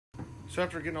So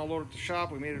after getting all loaded at the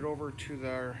shop, we made it over to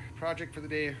our project for the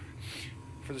day.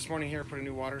 For this morning here, put a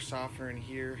new water softener in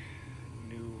here,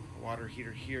 new water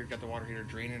heater here, got the water heater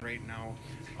draining right now,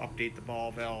 update the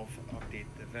ball valve, update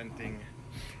the venting,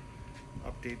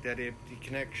 update that empty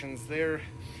connections there.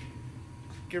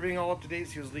 Get everything all up to date,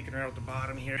 see what's leaking right out the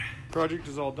bottom here. Project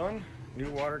is all done, new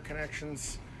water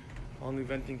connections, all new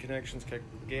venting connections, check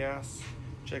for gas,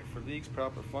 check for leaks,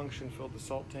 proper function, filled the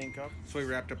salt tank up. So we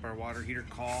wrapped up our water heater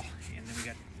call, and then we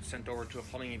got sent over to a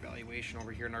plumbing evaluation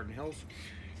over here in Arden Hills.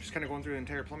 Just kind of going through the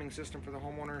entire plumbing system for the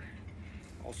homeowner.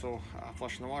 Also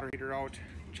flushing the water heater out,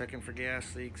 checking for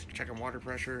gas leaks, checking water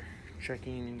pressure,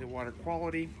 checking the water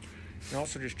quality, and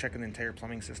also just checking the entire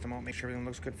plumbing system out, make sure everything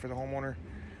looks good for the homeowner.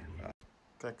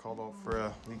 Got called out for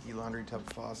a leaky laundry tub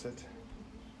faucet.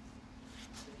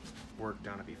 Worked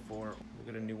on it before.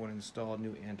 We'll get a new one installed,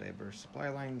 new anti-burst supply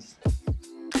lines.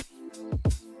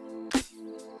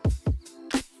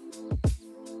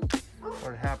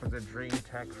 What happens, a drain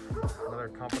tech, another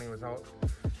company was out,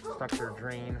 stuck their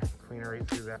drain cleaner right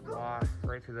through that wall,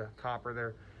 right through the copper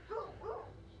there.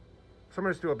 So I'm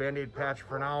gonna just do a band-aid patch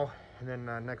for now, and then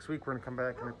next week we're gonna come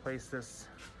back and replace this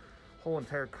whole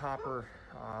entire copper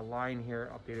line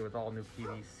here, updated with all new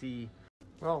PVC.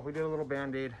 Well, we did a little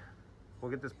band-aid. We'll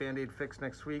get this band-aid fixed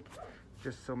next week,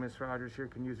 just so Miss Rogers here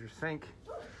can use her sink.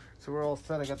 So we're all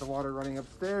set. I got the water running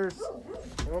upstairs,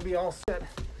 and we'll be all set.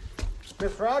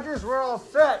 Miss Rogers, we're all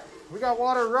set. We got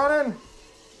water running.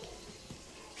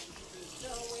 So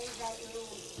where's that little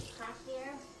pot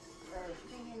there, or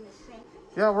thing in the sink?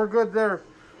 Yeah, we're good there.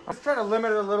 I'm just trying to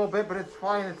limit it a little bit, but it's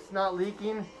fine. It's not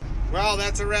leaking. Well,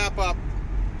 that's a wrap up.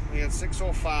 We had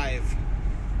 6:05.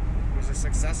 It was a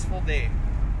successful day.